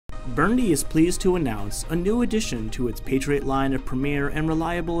Burndy is pleased to announce a new addition to its PATRIOT line of premier and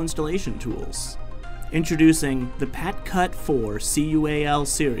reliable installation tools. Introducing the PATCUT4CUAL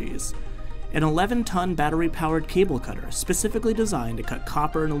Series, an 11-ton battery-powered cable cutter specifically designed to cut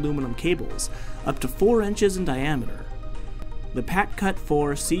copper and aluminum cables up to 4 inches in diameter. The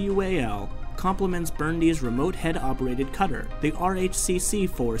PATCUT4CUAL complements Burndy's remote head-operated cutter, the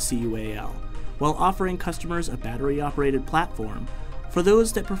RHCC4CUAL, while offering customers a battery-operated platform for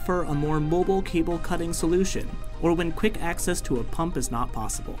those that prefer a more mobile cable cutting solution or when quick access to a pump is not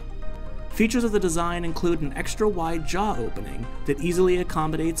possible. Features of the design include an extra-wide jaw opening that easily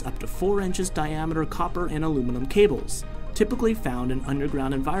accommodates up to 4 inches diameter copper and aluminum cables, typically found in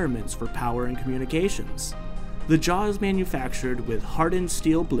underground environments for power and communications. The jaw is manufactured with hardened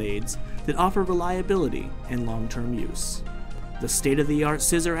steel blades that offer reliability and long-term use. The state-of-the-art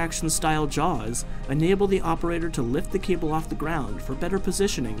scissor-action style jaws enable the operator to lift the cable off the ground for better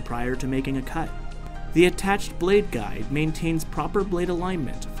positioning prior to making a cut. The attached blade guide maintains proper blade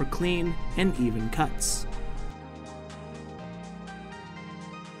alignment for clean and even cuts.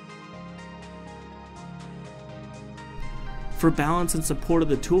 For balance and support of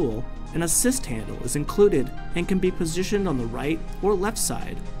the tool, an assist handle is included and can be positioned on the right or left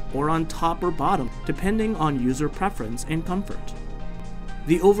side, or on top or bottom, depending on user preference and comfort.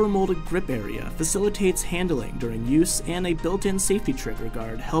 The overmolded grip area facilitates handling during use, and a built-in safety trigger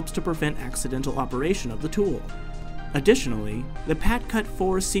guard helps to prevent accidental operation of the tool. Additionally, the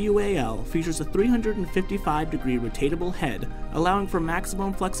PATCUT4CUAL features a 355-degree rotatable head, allowing for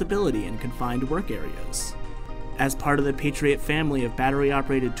maximum flexibility in confined work areas. As part of the PATRIOT family of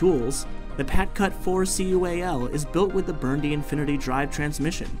battery-operated tools, the PATCUT4CUAL is built with the Burndy Infinity Drive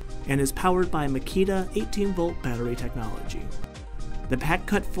transmission and is powered by Makita 18-volt battery technology. The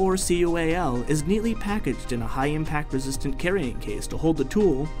PATCUT4CUAL is neatly packaged in a high-impact resistant carrying case to hold the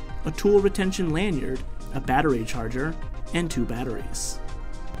tool, a tool retention lanyard, a battery charger, and 2 batteries.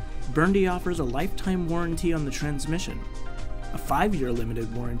 Burndy offers a lifetime warranty on the transmission, a 5-year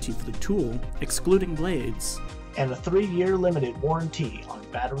limited warranty for the tool, excluding blades, and a 3-year limited warranty on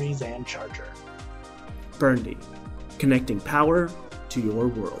batteries and charger. Burndy, connecting power to your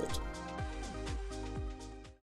world.